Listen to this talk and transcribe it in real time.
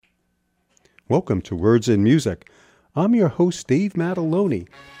Welcome to Words and Music. I'm your host, Dave Mataloni.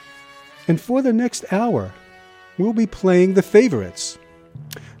 And for the next hour, we'll be playing the favorites.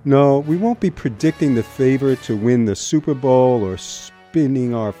 No, we won't be predicting the favorite to win the Super Bowl or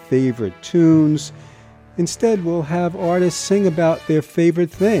spinning our favorite tunes. Instead, we'll have artists sing about their favorite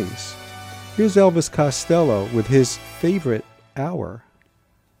things. Here's Elvis Costello with his favorite hour.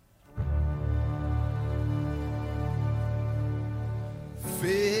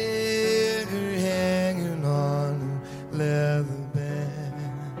 Finger hanging on a leather band.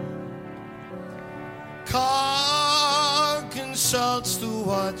 Carl consults the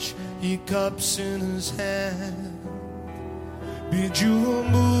watch, he cups in his hand. Bejeweled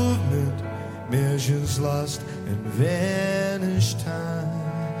movement measures lost and vanished time.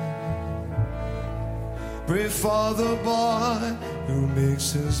 Pray for the boy who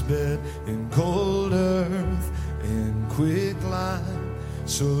makes his bed in cold earth and quick lime.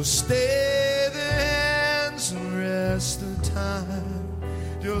 So stay the hands and rest the time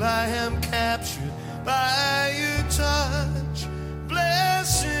till I am captured by your touch.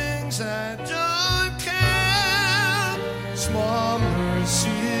 Blessings I don't count, small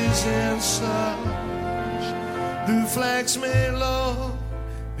mercies and such. The flags may low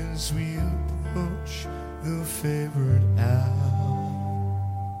as we approach the favorite hour.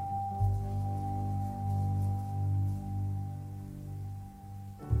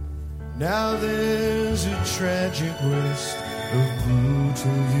 Now there's a tragic waste of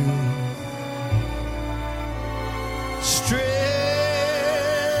brutal youth. Strip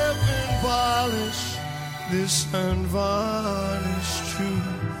and polish this unvarnished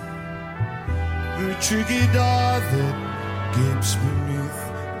truth. The tricky door that gapes beneath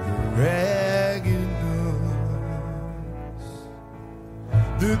the ragged nose.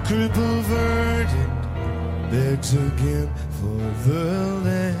 The crippled verdict begs again for the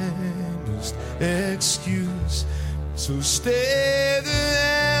latest excuse. So stay the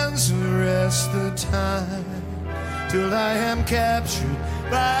hands and rest the time till I am captured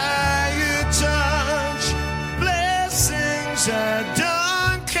by your touch. Blessings I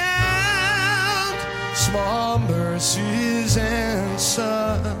don't count, small mercies and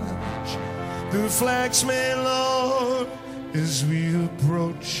such. The flags may lower as we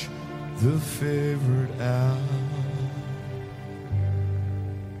approach the favorite hour.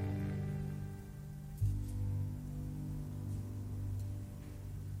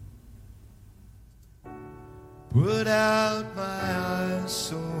 Put out my eyes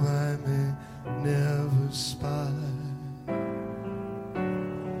so I may never spy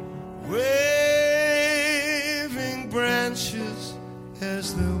waving branches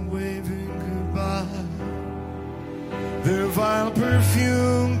as they're waving goodbye. Their vile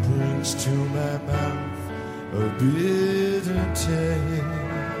perfume brings to my mouth a bitter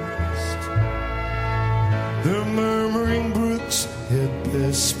taste. The murmuring brooks had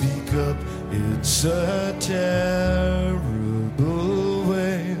best speak up, it's a terrible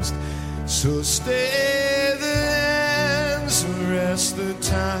waste. So stay the hands and rest the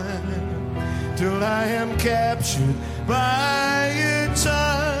time till I am captured by your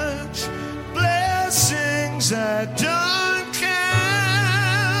touch. Blessings I don't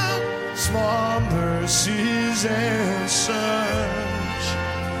count, small mercies and such.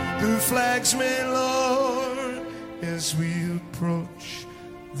 The flags may lower as we approach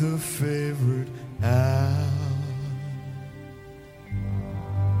the favorite hour.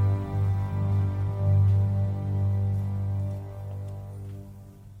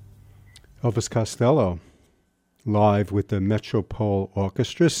 Elvis Costello, live with the Metropole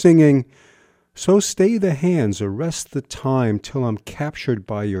Orchestra, singing So Stay the Hands, Arrest the Time Till I'm Captured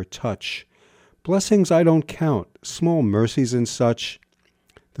by Your Touch. Blessings I don't count, small mercies and such.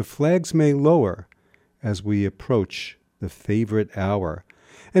 The flags may lower as we approach the favorite hour.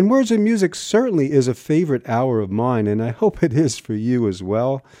 And Words and Music certainly is a favorite hour of mine, and I hope it is for you as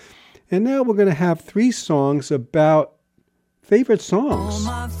well. And now we're going to have 3 songs about favorite songs. All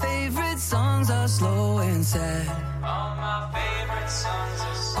my favorite songs are slow and sad. All my favorite songs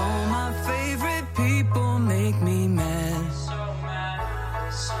are sad. All my favorite people make me mad. So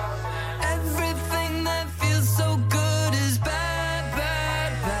mad, so mad. Everything that feels so good is bad,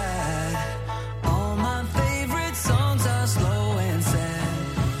 bad, bad. All my favorite songs are slow and sad.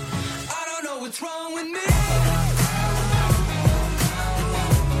 I don't know what's wrong with me.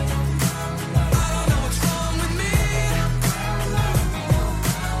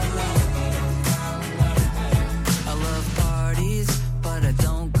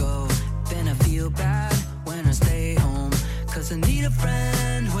 Bad when I stay home.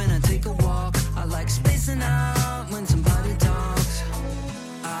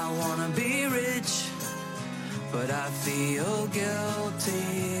 but I feel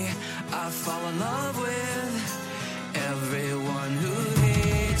guilty. I fall in love with everyone who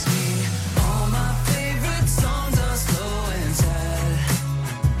hates me. All my favorite songs are slow and sad.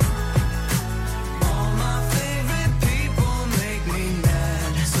 All my favorite people make me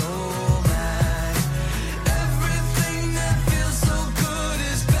mad, so mad. Everything that feels so good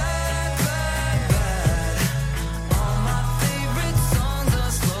is bad, bad, bad. All my favorite songs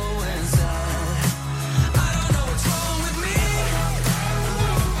are slow and sad. I don't know what's wrong with me.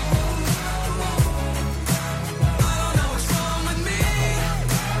 I don't know what's wrong with me.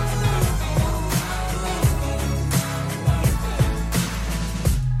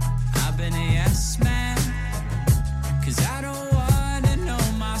 I've been a yes man, 'cause I don't wanna know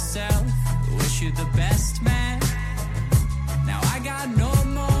myself. Wish you the best, man. Now I got no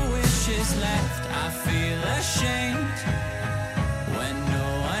more wishes left. I feel ashamed when no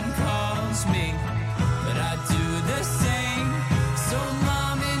one calls me, but I do the same. So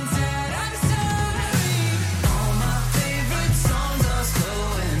mom and dad, I'm sorry. All my favorite songs are slow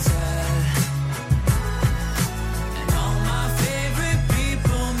and sad, and all my favorite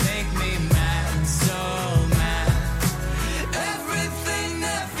people make me mad, so mad. Everything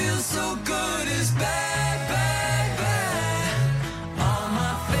that feels so good is bad, bad, bad. All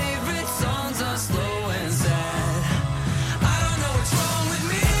my favorite songs are slow and sad. I don't know what's wrong with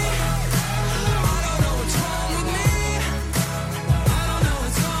me. I don't know what's wrong with me. I don't know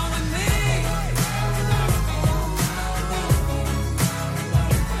what's wrong with me.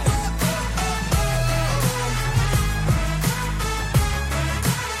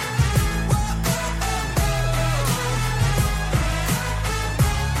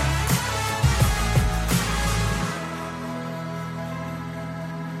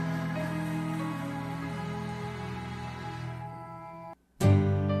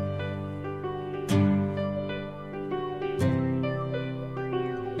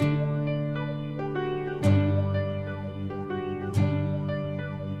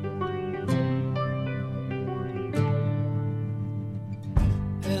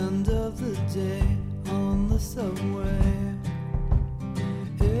 End of the day on the subway,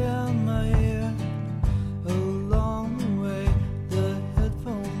 in my ear, along the way, the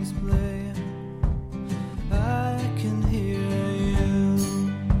headphones play. I can hear you.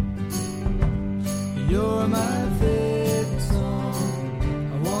 You're my favorite song.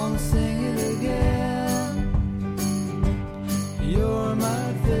 I wanna sing it again. You're my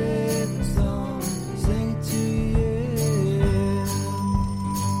favorite song. Sing it to you.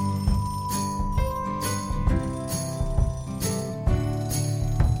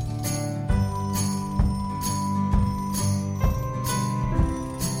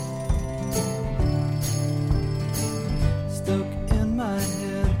 Stuck in my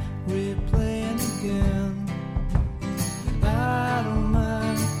head, replaying again. I don't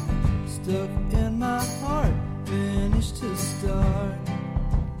mind. Stuck in my heart, finished to start.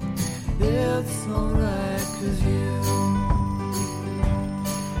 It's alright, 'cause you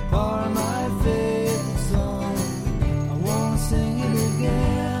are my favorite song. I wanna sing it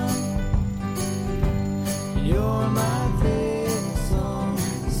again. You're my favorite song.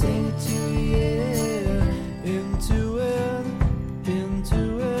 Sing it to you. Into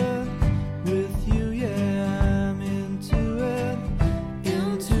it, with you, yeah, I'm into it,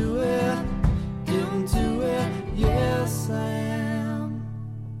 yes I am.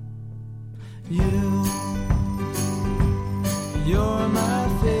 You're my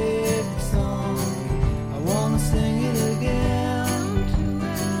favorite song. I wanna sing it again.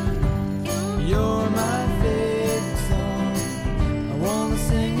 You're my favorite song. I wanna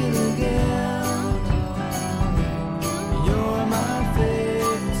sing it again. You're my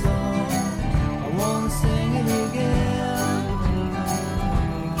favorite song. I wanna sing it again.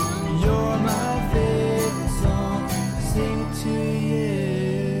 You're my favorite song. Sing it to you.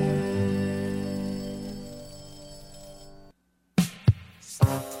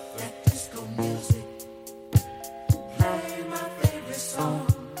 Stop that disco music. Play my favorite song.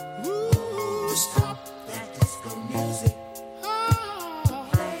 Ooh, stop that disco music.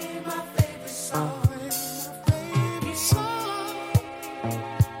 Play my favorite song.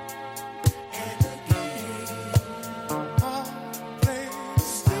 And again, play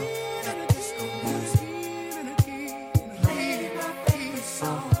that disco music. Play my favorite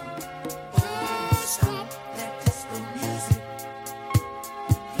song. Stop that disco music.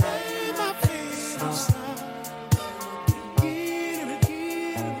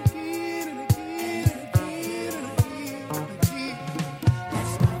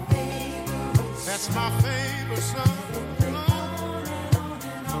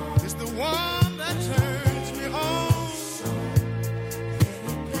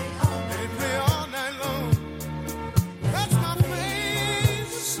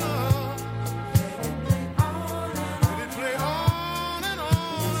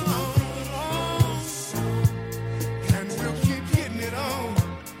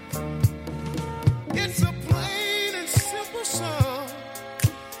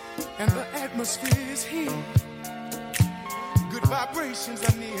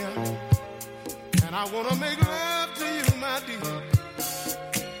 blessings are near, and I want to make love to you, my dear.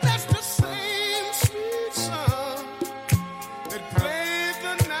 That's the same sweet song that played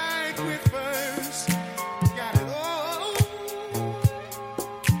the night we first got it all.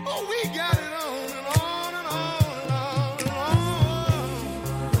 Oh, we got it on and on and on and on and on.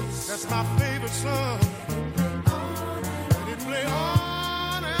 That's my favorite song. Let it play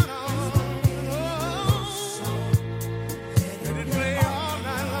on and on and on. Let it play all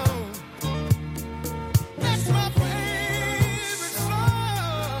night long. That's my favorite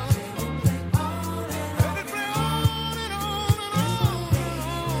song. Let it play on and on and on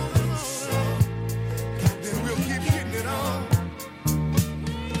and on. Then we'll keep getting it on.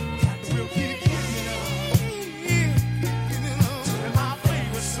 We'll keep getting it on. Yeah, getting it on. And my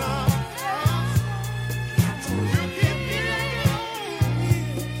favorite song. We'll keep getting it on. Keep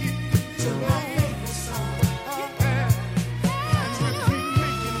getting it on. And we'll keep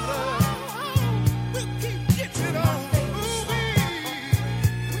making love. We'll keep getting it on. Ooh, we'll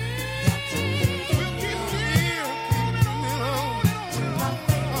keep getting it on.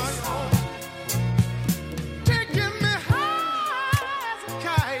 Taking me high as a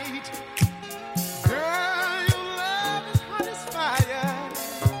kite. Girl, your love is hot as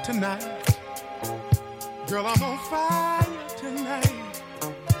fire tonight. Girl, I'm on fire tonight.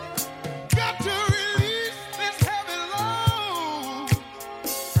 Got to release this heavy load.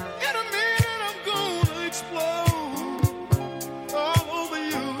 In a minute, I'm gonna explode all over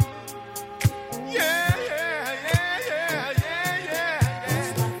you. Yeah, yeah, yeah, yeah, yeah, yeah, yeah.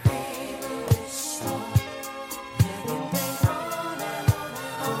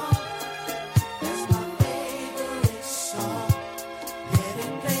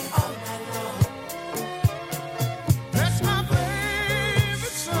 That's my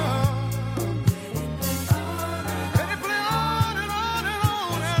favorite song. Let it play on and on and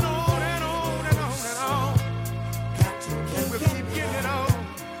on and on and on and on and on. And we'll keep getting it on.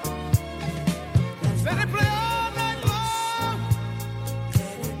 Let it play all night long.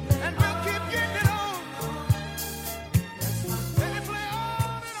 And we'll keep getting it on. Let it play on and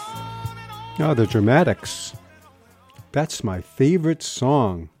on and on. Now, the Dramatics. That's my favorite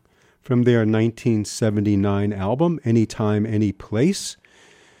song from their 1979 album, Anytime, Any Place.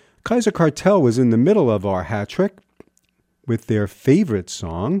 Kaiser Cartel was in the middle of our hat trick with their favorite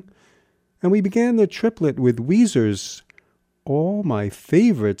song, and we began the triplet with Weezer's All My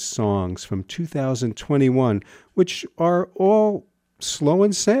Favorite Songs from 2021, which are all slow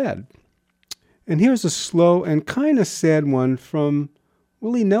and sad. And here's a slow and kind of sad one from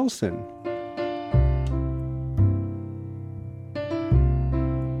Willie Nelson.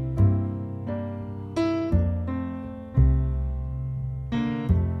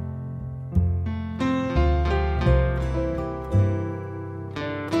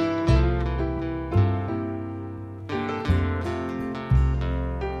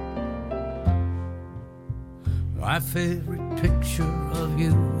 My favorite picture of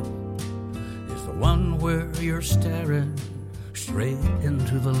you is the one where you're staring straight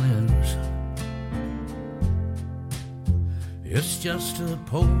into the lens. It's just a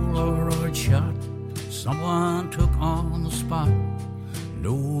Polaroid shot someone took on the spot.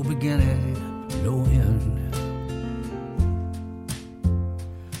 No beginning, no end.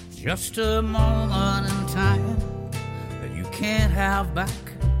 Just a moment in time that you can't have back.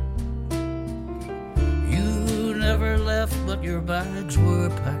 You never left, but your bags were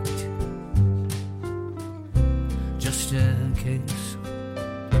packed, just in case.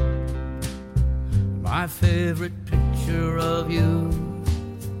 My favorite picture of you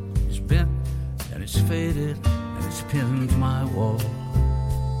is bent and it's faded and it's pinned to my wall.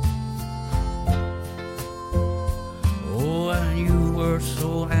 Oh, and you were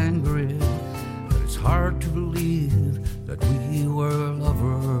so angry that it's hard to believe that we were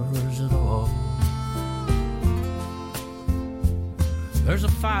lovers at all. There's a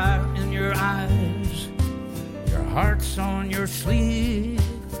fire in your eyes, your heart's on your sleeve,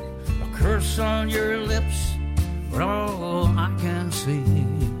 a curse on your lips, but all I can see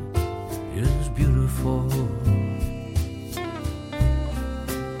is beautiful.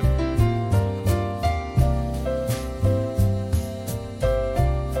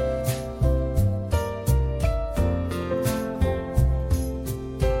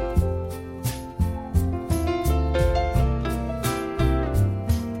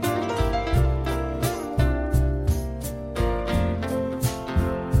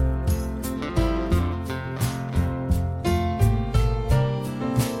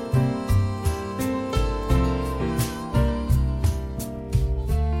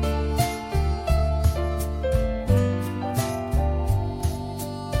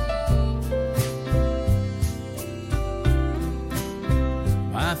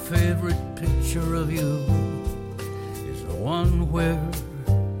 of you is the one where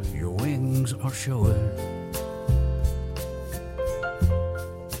your wings are showing,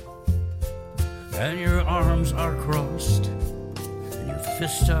 and your arms are crossed and your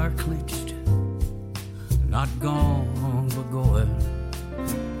fists are clenched, not gone but going.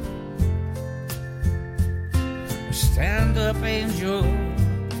 Stand up, angel,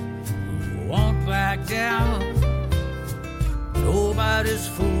 won't back down. Nobody's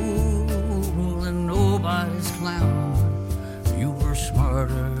fool and nobody's clown. You were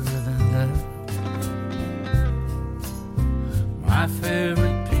smarter than that. My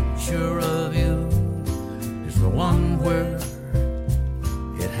favorite picture of you is the one where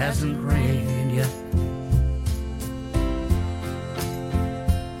it hasn't rained yet,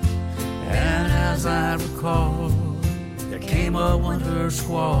 and as I recall, there came a winter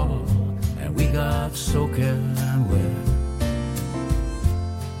squall and we got soaking wet.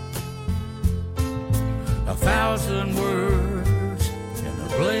 1,000 words in the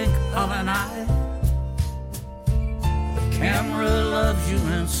blink of an eye. The camera loves you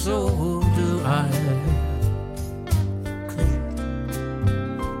and so do I.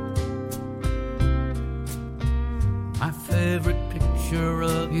 My favorite picture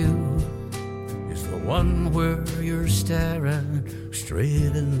of you is the one where you're staring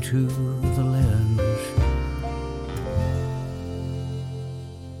straight into the lens.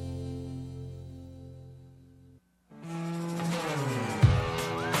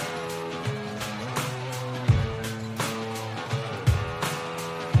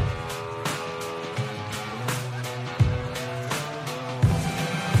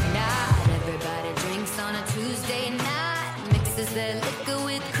 Not everybody drinks on a Tuesday night, mixes their liquor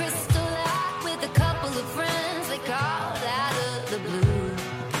with Crystal Light with a couple of friends they called out of the blue.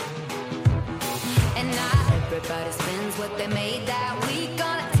 And not everybody spends what they made that week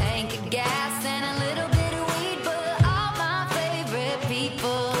on a tank of gas and a little bit of weed, but all my favorite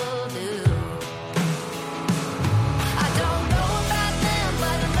people do. I don't know about them,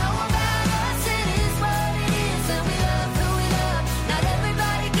 but I know about us. It is what it is, and we love who we love. Not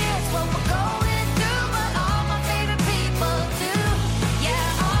everybody gets what we're going through, but all my favorite people do. Yeah,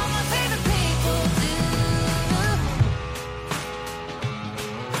 all my favorite people do.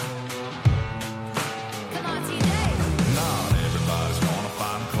 Come on, TJ. Not everybody's gonna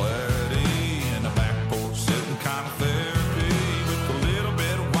find clarity in the back porch sitting kind of therapy with a little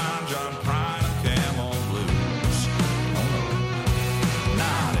bit of wine, John Prine and Camel Blues. Oh no.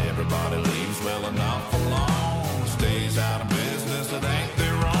 Not everybody leaves well enough alone, stays out of business, that ain't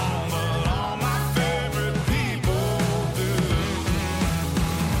their wrong, but all my favorite people do.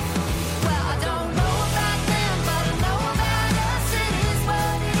 Well, I don't know about them, but I know about us. It is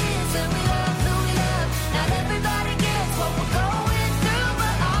what it is, and we love who we love. Not everybody gets what we're going through,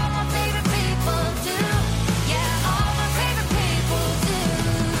 but all my favorite people do. Yeah, all my favorite people do.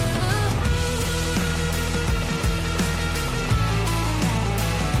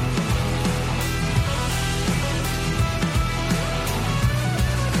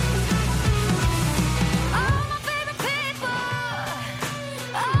 All my favorite people.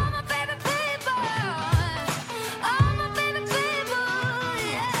 All my favorite people. All my favorite people.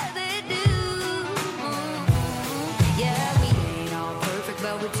 Yeah, they do. Yeah, we ain't all perfect,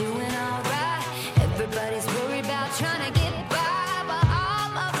 but we're doing alright. Everybody's worried about trying to get by, but all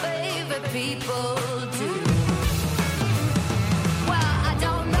my favorite people do. Well, I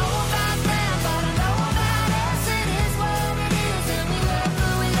don't know about them, but I know about us. It is what it is, and we love who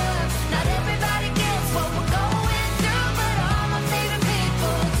we love. Not everybody gets what we're going through, but all my favorite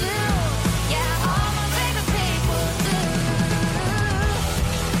people do. Yeah, all my favorite people do.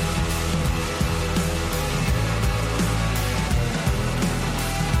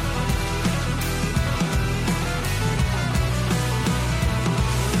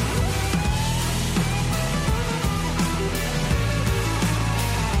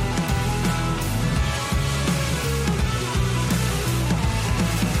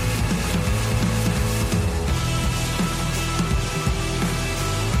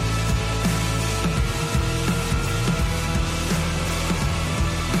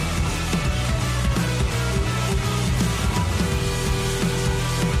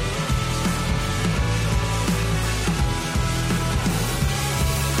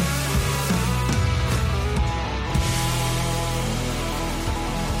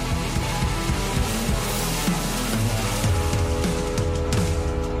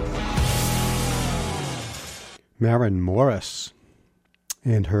 Maren Morris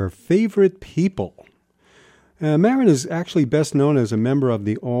and her favorite people. Maren is actually best known as a member of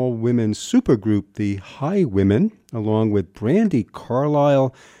the all-women supergroup, the Highwomen, along with Brandi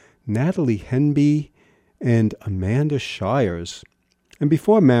Carlile, Natalie Henby, and Amanda Shires. And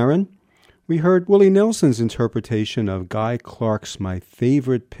before Marin, we heard Willie Nelson's interpretation of Guy Clark's My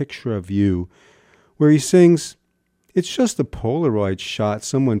Favorite Picture of You, where he sings, "It's just a Polaroid shot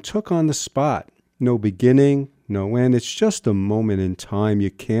someone took on the spot. No beginning, no end. It's just a moment in time you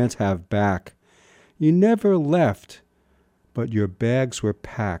can't have back. You never left, but your bags were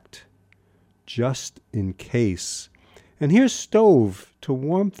packed, just in case." And here's Stove to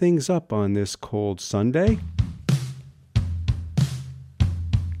warm things up on this cold Sunday.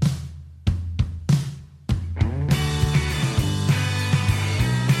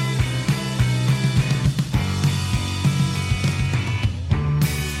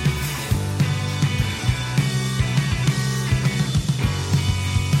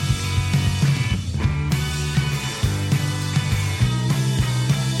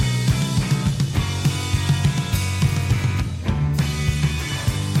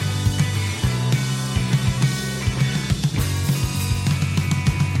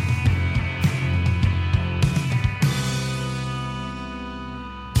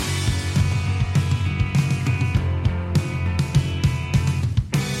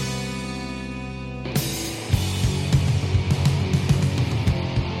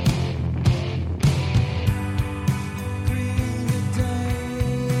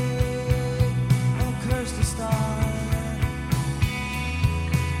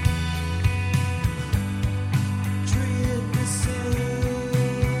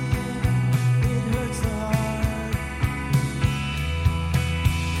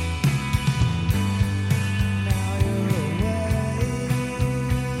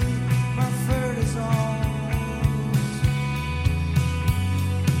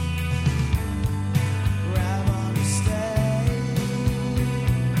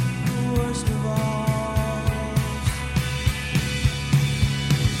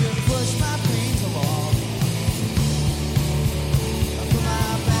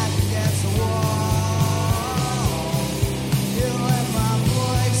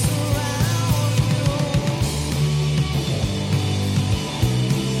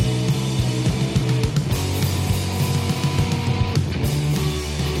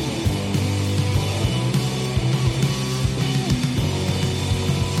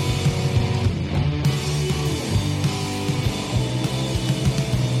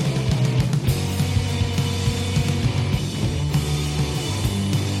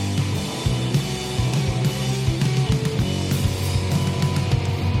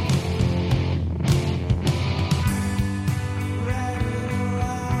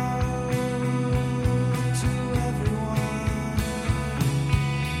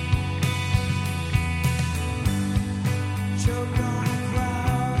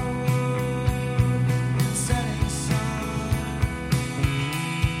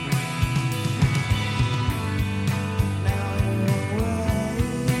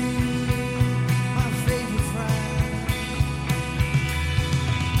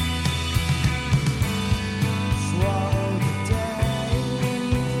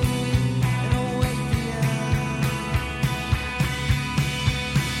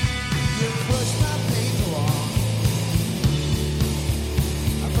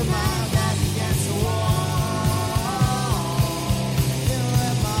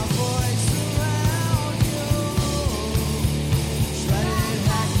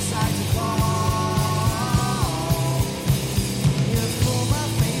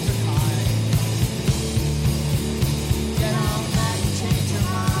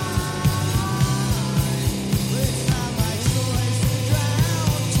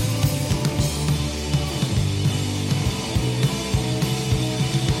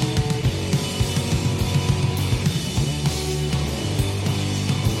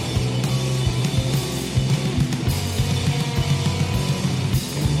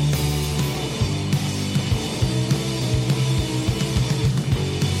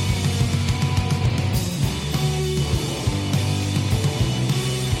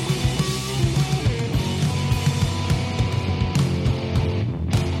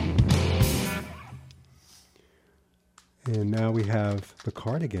 And now we have the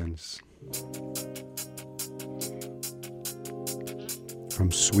Cardigans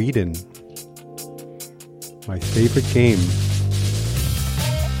from Sweden. My favorite game.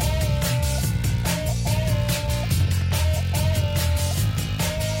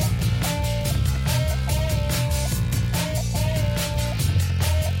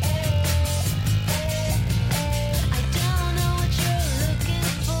 I don't know what you're looking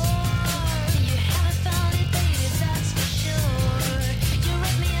for. You haven't found it, baby, that's for sure. You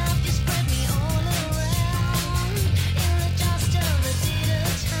wrap me up, you spread me all around in the dust of the deed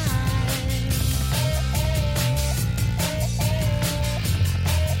of time.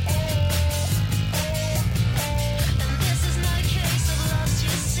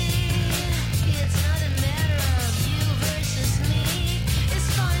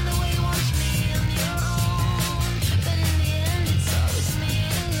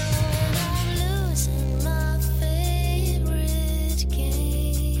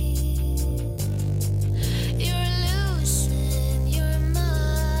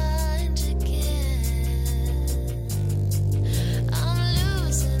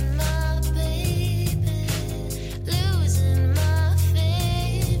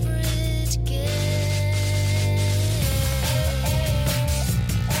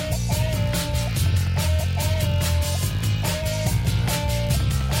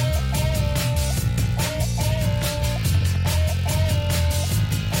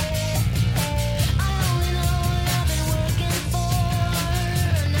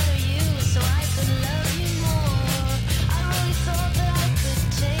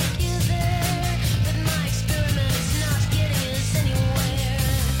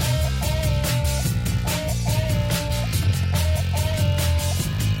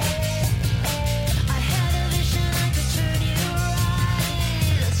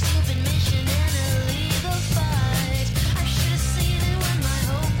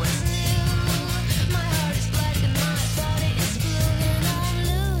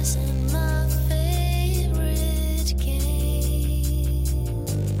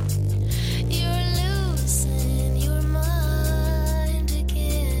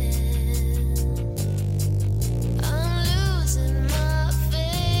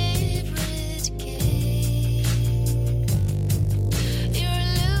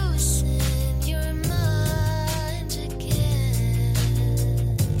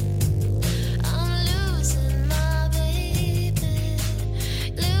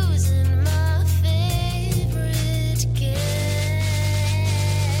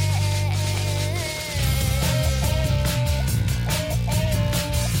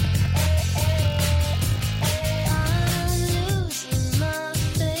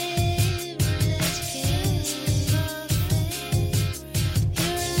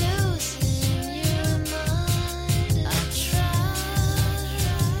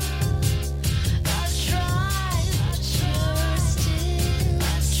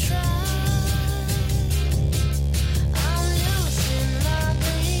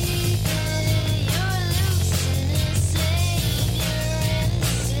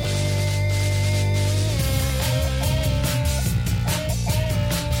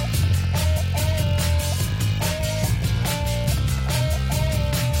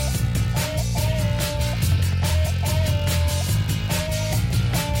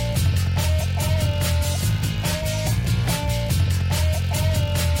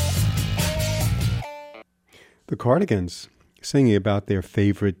 The Cardigans singing about their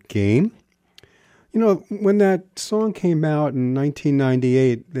favorite game. You know, when that song came out in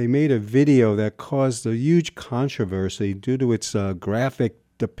 1998, they made a video that caused a huge controversy due to its graphic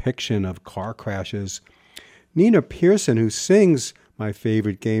depiction of car crashes. Nina Pearson, who sings My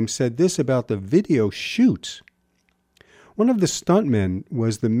Favorite Game, said this about the video shoot. One of the stuntmen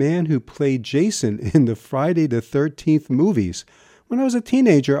was the man who played Jason in the Friday the 13th movies. When I was a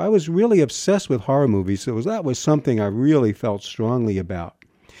teenager, I was really obsessed with horror movies, so that was something I really felt strongly about.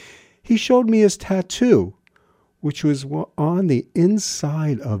 He showed me his tattoo, which was on the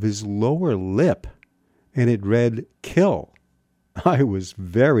inside of his lower lip, and it read, "Kill." I was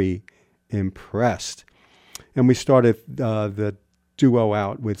very impressed. And we started the duo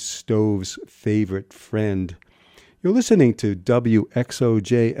out with Stove's Favorite Friend. You're listening to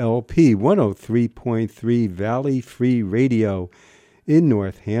WXOJLP 103.3 Valley Free Radio in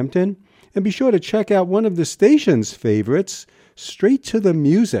Northampton. And be sure to check out one of the station's favorites, Straight to the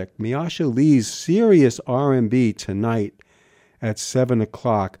Music, Miasha Lee's Serious R&B, tonight at 7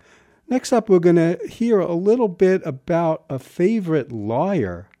 o'clock. Next up, we're going to hear a little bit about a favorite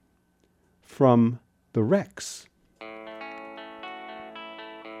liar from the Rex.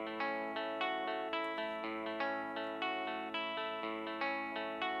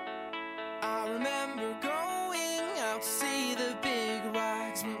 I remember going out to see the big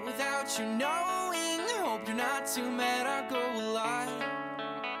rocks, but without you knowing, hope you're not too mad. I go a lot.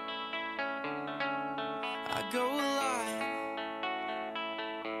 I go a lot.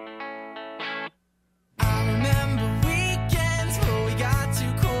 I remember weekends where we got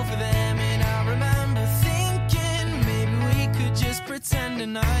too cool for them, and I remember thinking maybe we could just pretend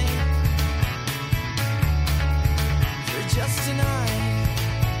tonight, for just tonight.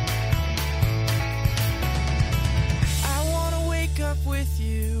 Up with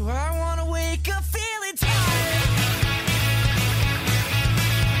you, I wanna wake up feeling tired.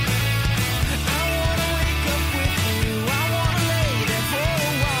 I wanna wake up with you, I wanna lay there for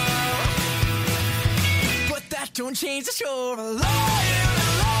a while. But that don't change that you're a liar,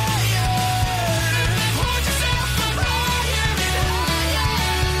 a liar. Hold yourself a liar, a liar.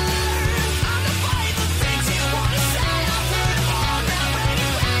 I'm the fight the things you wanna say. I'll turn them all down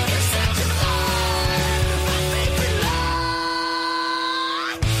anyway. You're such a liar, my favorite liar.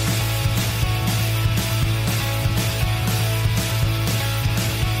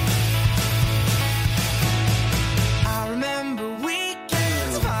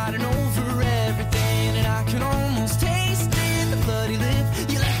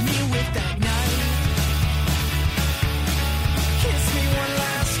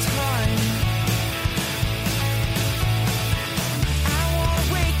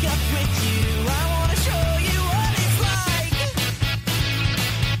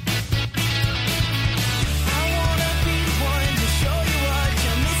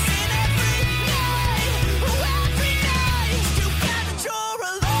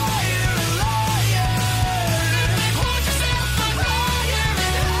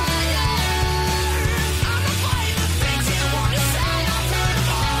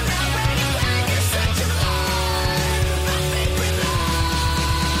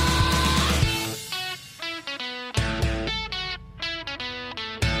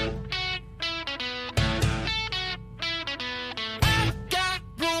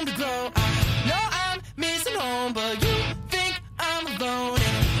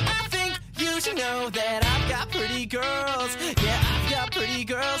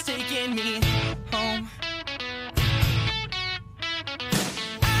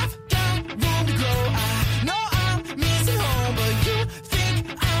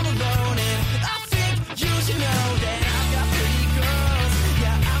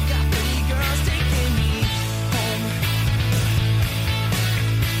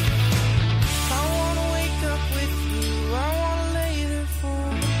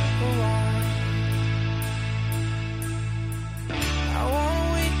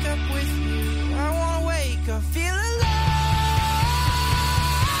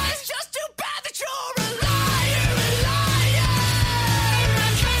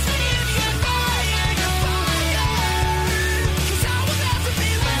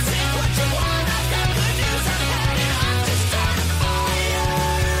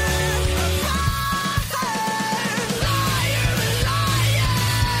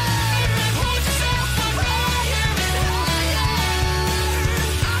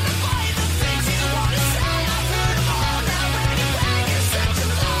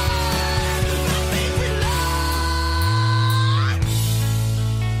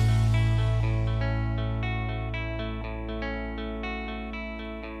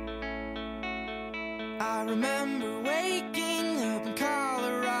 I remember waking up in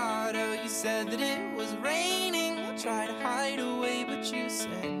Colorado. You said that it was raining. I tried to hide away, but you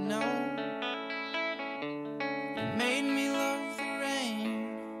said no. You made me love the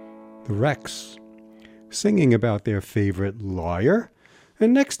rain. The Wrecks, singing about their favorite lawyer.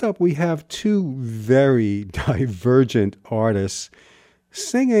 And next up, we have two very divergent artists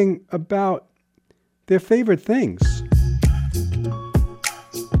singing about their favorite things.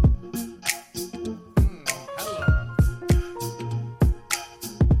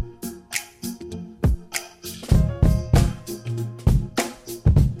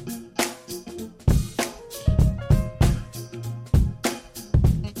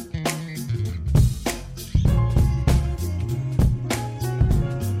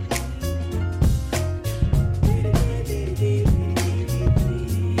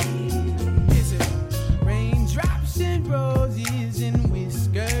 Raindrops and roses and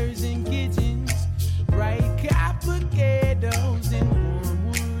whiskers and kittens, bright copper kettles and warm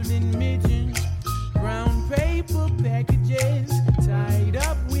wooden mittens, brown paper packages tied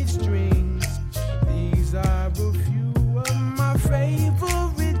up with strings. These are a few of my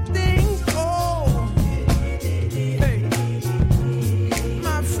favorite things. Oh, hey,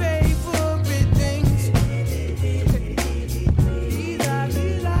 my favorite things. These are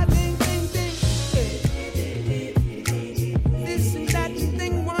things, hey. This and that and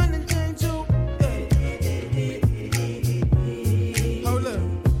thing one and thing two. Hold up.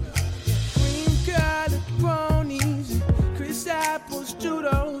 Cream colored ponies, Chris apple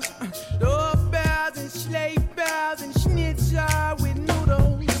strudels, doorbells and sleigh bells and schnitzel with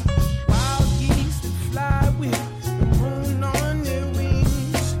noodles. Wild geese that fly with the moon on their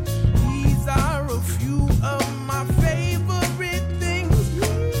wings. These are a few of my favorite things.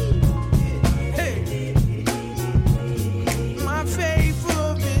 Hey. My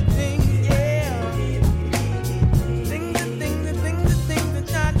favorite thing, yeah. Thing that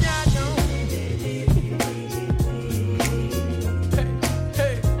I know. Hey,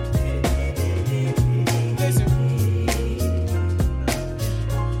 listen.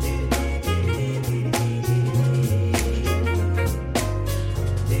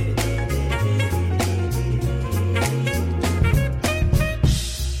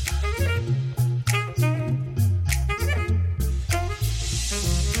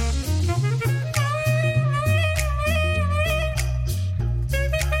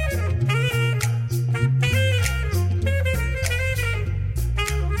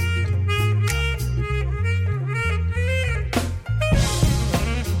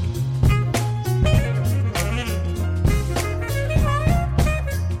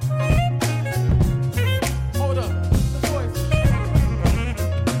 Hold up, the voice.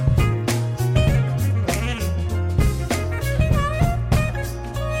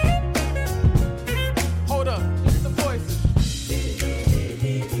 Hold up, the voice.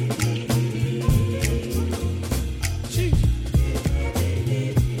 Jeez.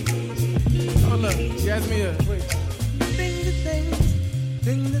 Hold up, gas me up. Wait. Thing the things,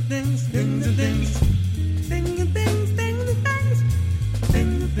 thing the things, thing the things, thing the things, thing the things, thing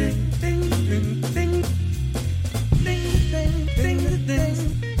the things, thing the things, thing. Thing the thing, thing the things,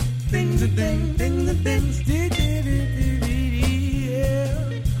 thing the thing, thing the things. Yeah.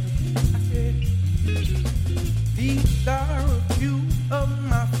 These are a few of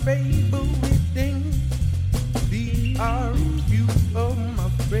my favorite things. These are a few of my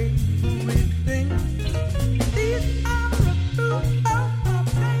favorite things. These are a few of my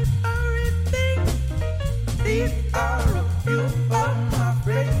favorite things. These are a few of my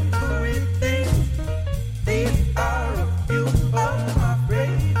favorite things. These are a few of my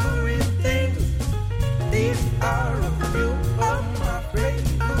favorite things. These are a few of my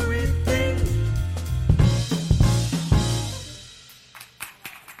favorite things.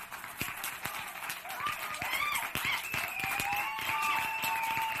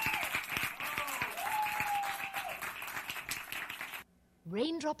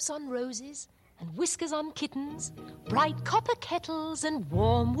 Raindrops on roses and whiskers on kittens, bright copper kettles and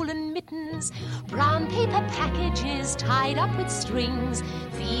warm woolen mittens, brown paper packages tied up with strings.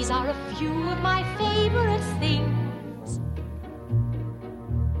 These are a few of my favorite things.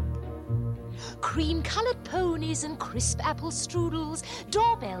 Cream-colored ponies and crisp apple strudels,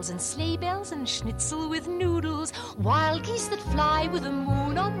 doorbells and sleigh bells and schnitzel with noodles, wild geese that fly with the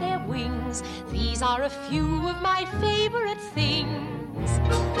moon on their wings. These are a few of my favorite things.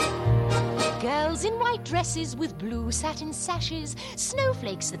 Girls in white dresses with blue satin sashes,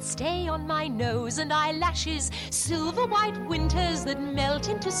 snowflakes that stay on my nose and eyelashes, silver white winters that melt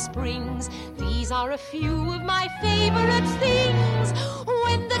into springs. These are a few of my favorite things.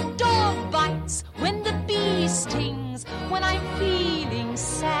 When the dog bites, when the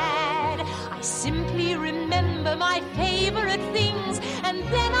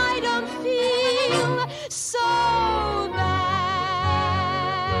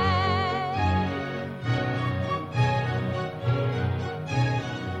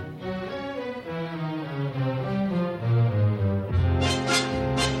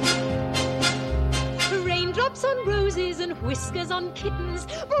on roses and whiskers on kittens,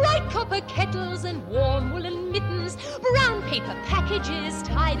 bright copper kettles and warm woolen mittens, brown paper packages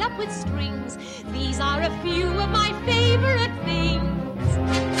tied up with strings. These are a few of my favorite things.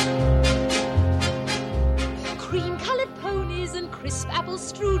 Cream-colored ponies and crisp apple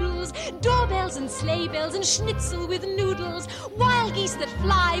strudels, doorbells and sleigh bells and schnitzel with noodles, wild geese that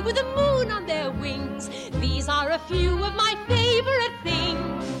fly with the moon on their wings. These are a few of my favorite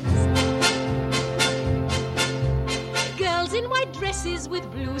things. Girls in white dresses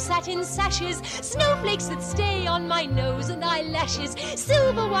with blue satin sashes, snowflakes that stay on my nose and eyelashes,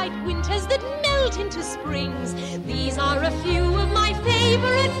 silver white winters that melt into springs. These are a few of my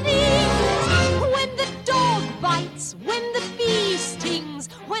favorite things. When the dog bites, when the bee stings,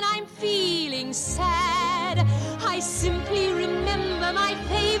 when I'm feeling sad, I simply remember my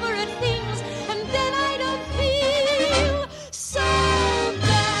favorite things, and then I don't feel so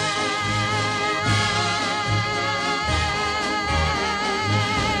bad.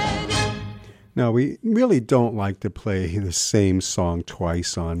 Now, we really don't like to play the same song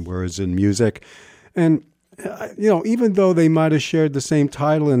twice on Words and Music. And, even though they might have shared the same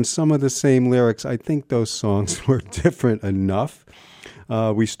title and some of the same lyrics, I think those songs were different enough.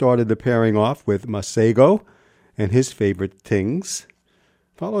 We started the pairing off with Masego and his favorite things,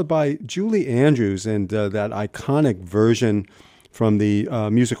 followed by Julie Andrews and that iconic version from the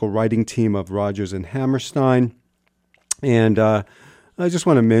musical writing team of Rodgers and Hammerstein. And I just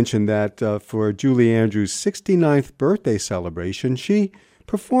want to mention that for Julie Andrews' 69th birthday celebration, she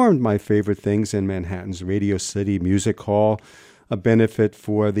performed My Favorite Things in Manhattan's Radio City Music Hall, a benefit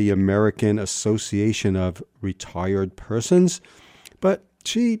for the American Association of Retired Persons. But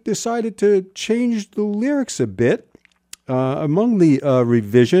she decided to change the lyrics a bit. Among the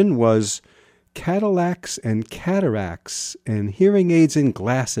revision was Cadillacs and cataracts and hearing aids and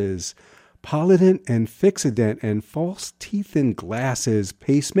glasses, Polydent and Fixodent and false teeth and glasses,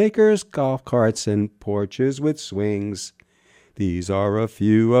 pacemakers, golf carts, and porches with swings. These are a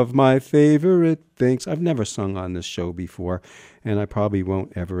few of my favorite things. I've never sung on this show before, and I probably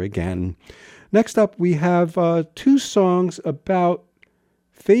won't ever again. Next up, we have two songs about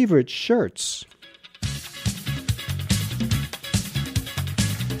favorite shirts.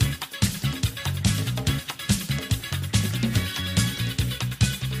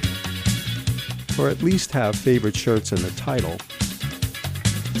 Or at least have favorite shirts in the title.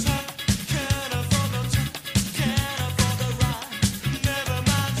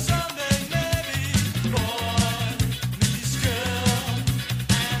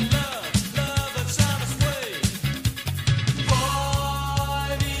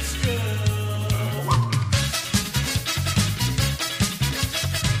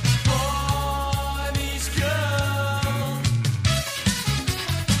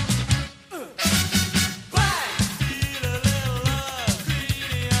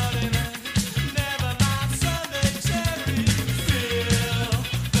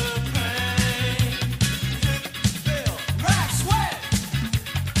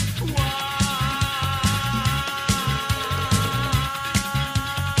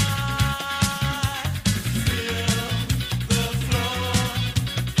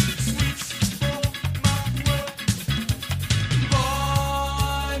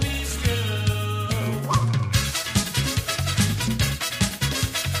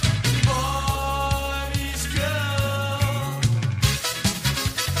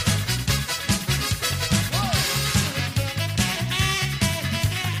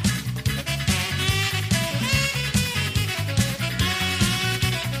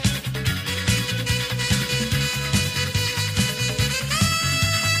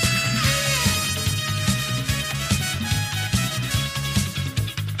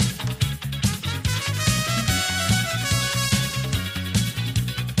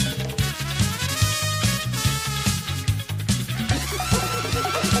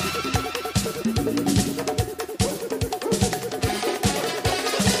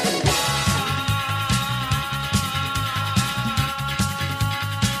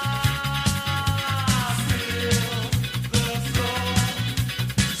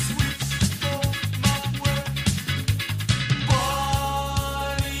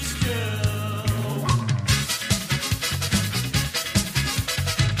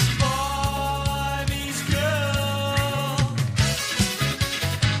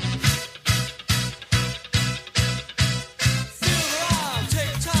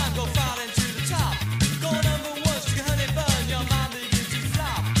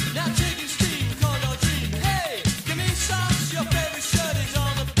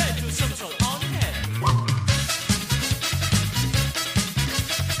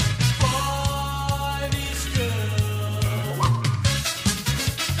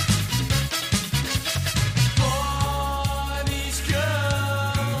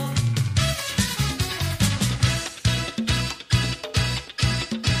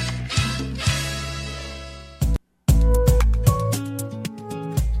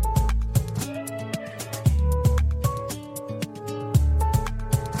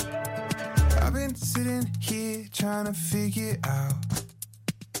 figure out.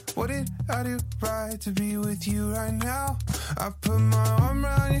 What did I do right to be with you right now? I put my arm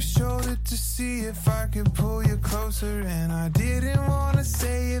around your shoulder to see if I could pull you closer. And I didn't want to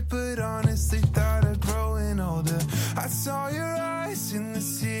say it, but honestly thought of growing older. I saw your eyes in the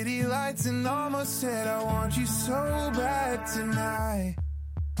city lights and almost said I want you so bad tonight.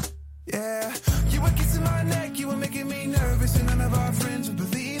 Yeah, you were kissing my neck, you were making me nervous, and none of our friends would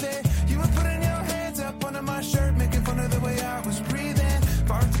believe it. You were putting your hands up under my shirt, making fun of the way I was breathing.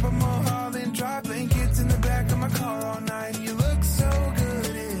 Parked up a Mulholland Drive, blankets in the back of my car all night. You look so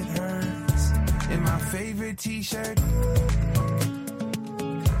good, it hurts. In my favorite t-shirt.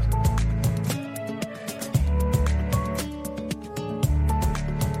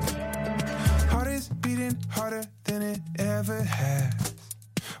 Heart is beating harder than it ever has.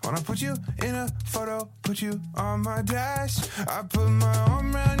 Wanna put you in a photo, put you on my dash. I put my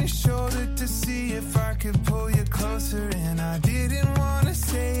arm around your shoulder to see if I could pull you closer. And I didn't wanna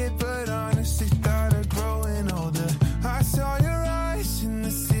say it, but honestly thought of growing older. I saw your eyes in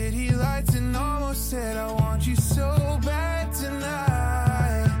the city lights and almost said I want you so bad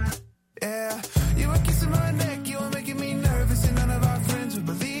tonight. Yeah, you were kissing my neck, you were making me nervous, and none of our friends would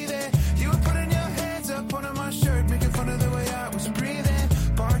believe it. You were putting your hands up under my shirt, making fun of the way I was breathing.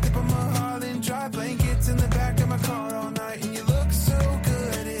 Parked up on Mulholland Drive, blankets in the back of my car all night. And you look so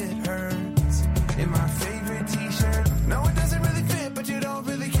good, it hurts. In my favorite t-shirt. No, it doesn't really fit, but you don't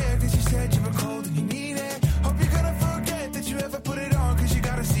really care, cause you said you were cold and you need it. Hope you're gonna forget that you ever put it on, cause you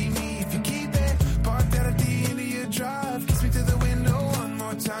gotta see me if you keep it. Parked out at the end of your drive, kiss me through the window one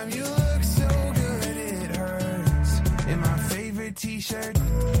more time. You look so good, it hurts. In my favorite t-shirt.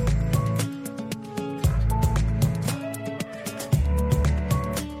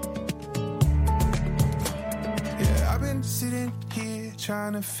 Sitting here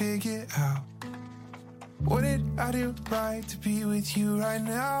trying to figure out, what did I do right to be with you right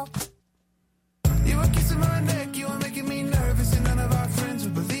now? You were kissing my neck, you were making me nervous, and none of our friends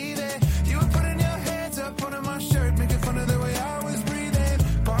would believe it. You were putting your hands up under my shirt, making fun of the way I was breathing.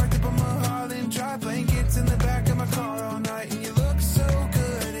 Parked up on Mulholland Drive, blankets in the back of my car all night. And you look so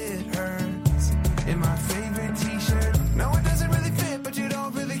good, it hurts. In my favorite t-shirt. No, it doesn't really fit, but you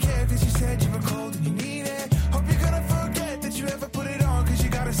don't really care, cause you said you were cold and you need it. Hope you're gonna forget that you ever put it on, cause you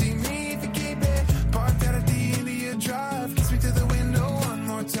gotta see me if you keep it. Parked out at the end of your drive, kiss me through the window one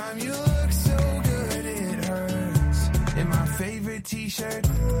more time. You look so good, it hurts. In my favorite t-shirt.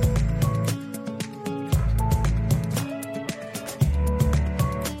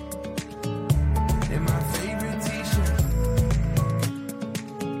 In my favorite t-shirt.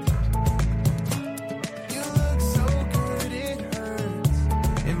 You look so good, it hurts.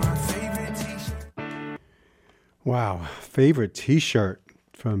 In my favorite t-shirt. Wow, favorite t-shirt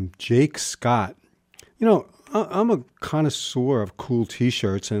from Jake Scott. You know, I'm a connoisseur of cool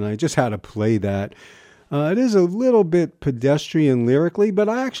t-shirts, and I just had to play that. It is a little bit pedestrian lyrically, but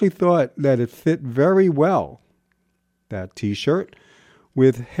I actually thought that it fit very well, that t-shirt,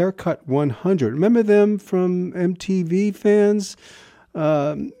 with Haircut 100. Remember them from MTV, fans?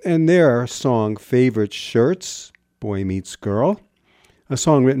 And their song, Favorite Shirts, Boy Meets Girl. A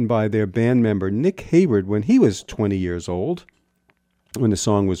song written by their band member Nick Hayward when he was 20 years old when the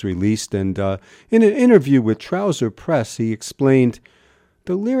song was released. And in an interview with Trouser Press, he explained,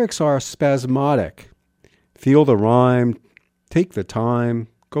 the lyrics are spasmodic. Feel the rhyme, take the time,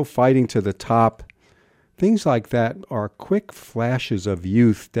 go fighting to the top. Things like that are quick flashes of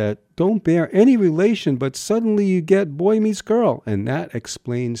youth that don't bear any relation, but suddenly you get Boy Meets Girl, and that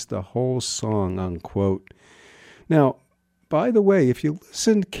explains the whole song, unquote. Now, by the way, if you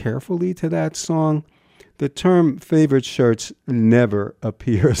listen carefully to that song, the term favorite shirts never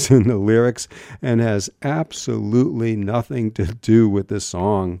appears in the lyrics and has absolutely nothing to do with the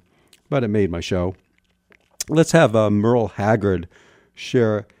song, but it made my show. Let's have Merle Haggard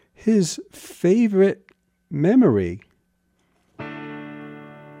share his favorite memory.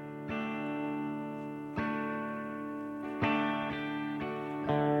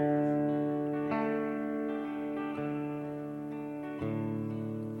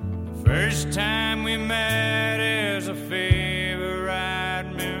 First time we met is a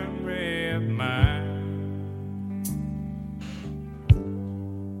favorite memory of mine.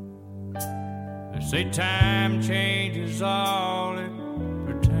 They say time changes all it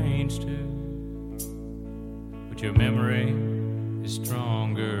pertains to, but your memory is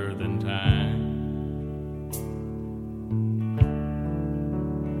stronger than time.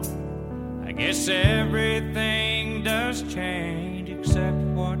 I guess everything does change except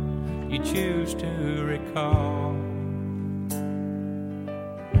what you choose to recall.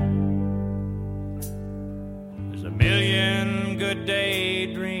 There's a million good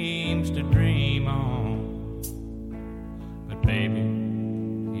daydreams to dream on. But baby,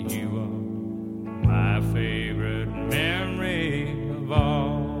 you are my favorite memory of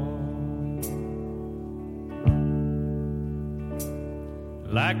all.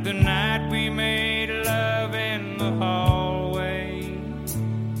 Like the night we made love in the hallway,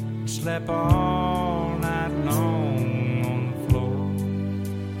 slept all night long on the floor.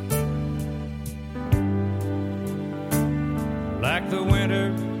 Like the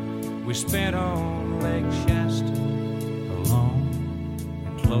winter we spent on Lake Shasta, alone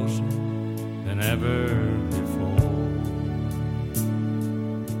and closer than ever before.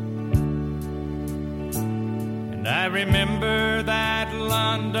 And I remember that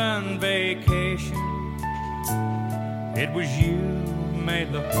London vacation. It was you who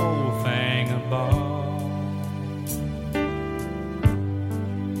made the whole thing a ball.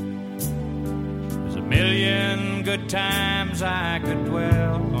 There's a million good times I could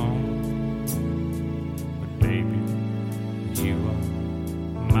dwell on, but baby, you are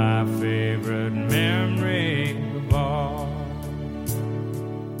my favorite memory of all.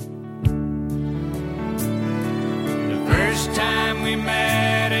 First time we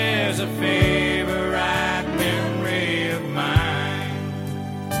met is a favorite memory of mine.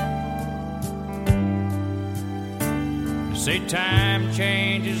 They say time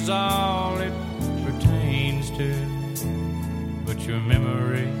changes all it pertains to, but your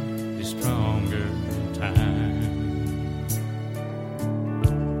memory is stronger than time.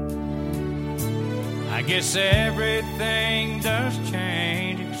 I guess everything does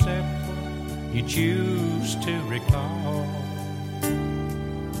change except you choose to recall.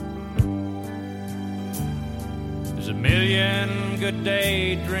 There's a million good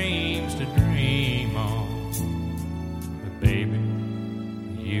daydreams to dream on, but baby,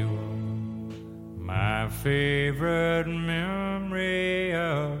 you are my favorite memory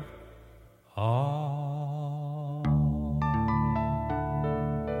of all.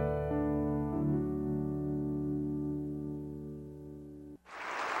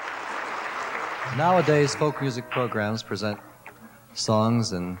 Nowadays, folk music programs present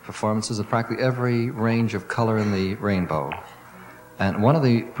songs and performances of practically every range of color in the rainbow. And one of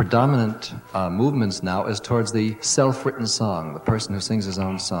the predominant movements now is towards the self-written song, the person who sings his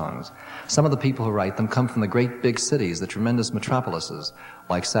own songs. Some of the people who write them come from the great big cities, the tremendous metropolises,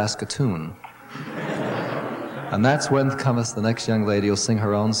 like Saskatoon. And that's when cometh the next young lady who'll sing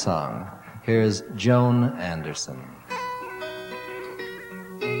her own song. Here's Joan Anderson.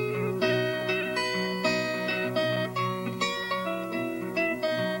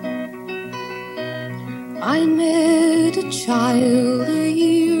 I met a child a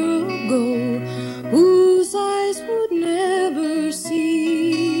year ago whose eyes would never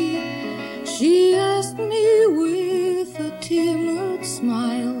see. She asked me with a timid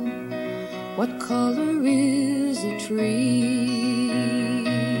smile, what color is a tree?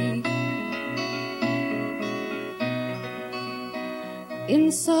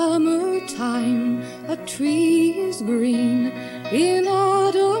 In summertime a tree is green, in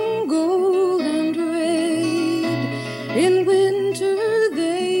autumn gold and red. In winter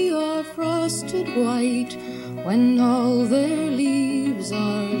they are frosted white when all their leaves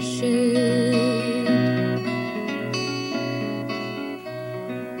are shed.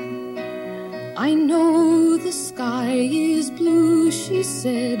 I know the sky is blue, she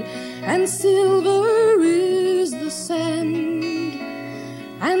said, and silver is the sand,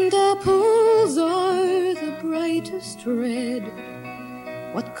 and apples are the brightest red.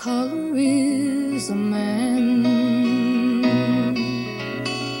 What color is a man?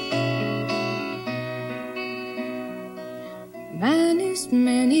 Man is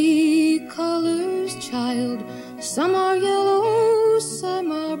many colors, child. Some are yellow,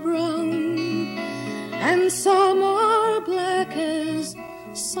 some are brown, and some are black as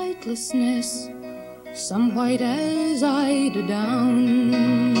sightlessness, some white as eider down.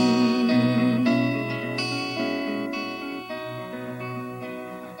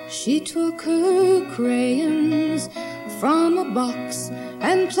 She took her crayons from a box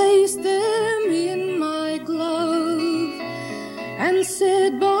and placed them in my glove, and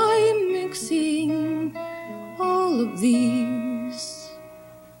said, by mixing all of these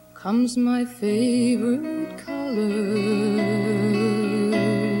comes my favorite color,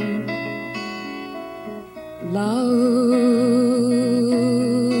 love.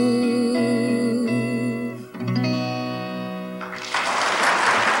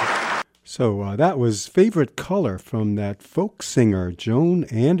 So that was Favorite Color from that folk singer, Joan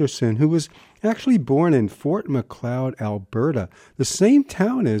Anderson, who was actually born in Fort Macleod, Alberta, the same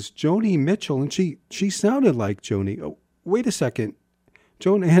town as Joni Mitchell, and she sounded like Joni. Oh, wait a second.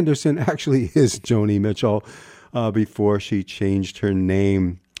 Joan Anderson actually is Joni Mitchell before she changed her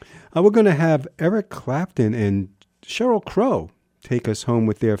name. We're going to have Eric Clapton and Sheryl Crow take us home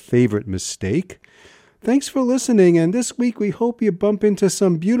with their favorite mistake. Thanks for listening, and this week we hope you bump into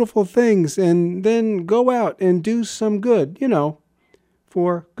some beautiful things and then go out and do some good,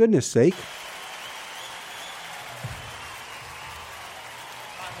 for goodness sake.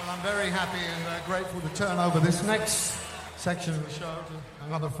 Well, I'm very happy and grateful to turn over this next section of the show to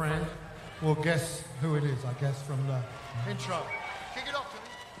another friend. We'll guess who it is, I guess, from the intro. Kick it off to me.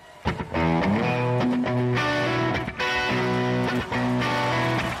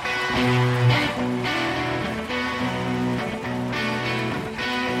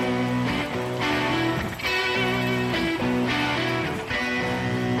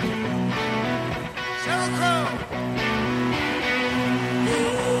 Sheryl Crow.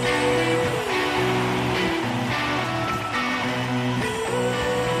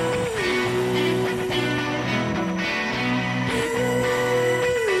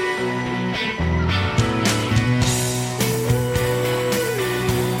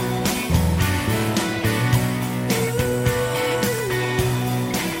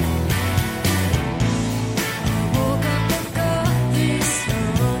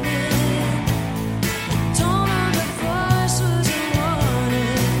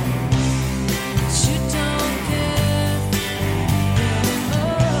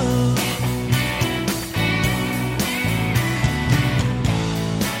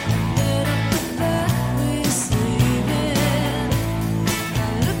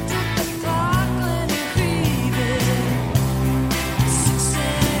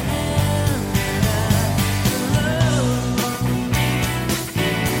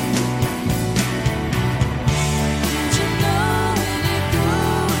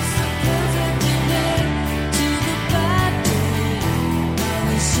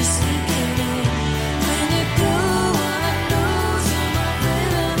 Just